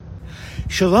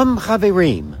Shalom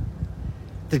Chaverim.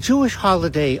 The Jewish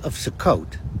holiday of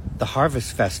Sukkot, the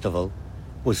harvest festival,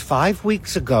 was 5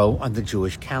 weeks ago on the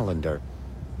Jewish calendar.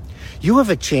 You have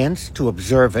a chance to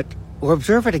observe it or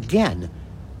observe it again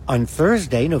on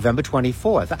Thursday, November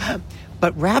 24th.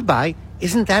 But Rabbi,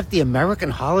 isn't that the American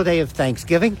holiday of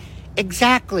Thanksgiving?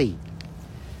 Exactly.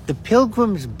 The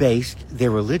pilgrims based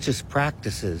their religious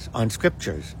practices on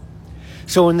scriptures.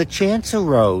 So when the chance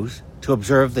arose to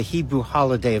observe the Hebrew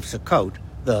holiday of Sukkot,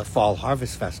 the fall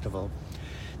harvest festival,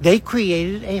 they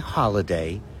created a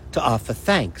holiday to offer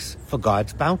thanks for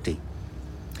God's bounty.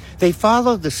 They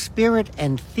followed the spirit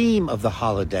and theme of the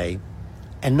holiday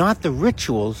and not the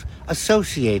rituals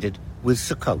associated with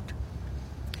Sukkot.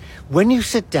 When you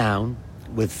sit down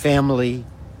with family,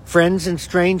 friends, and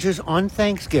strangers on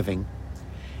Thanksgiving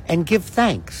and give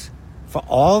thanks for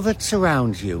all that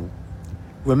surrounds you,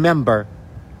 remember,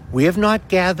 we have not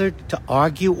gathered to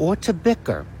argue or to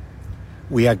bicker.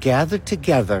 We are gathered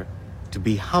together to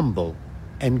be humble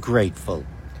and grateful.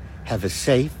 Have a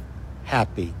safe,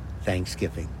 happy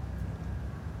Thanksgiving.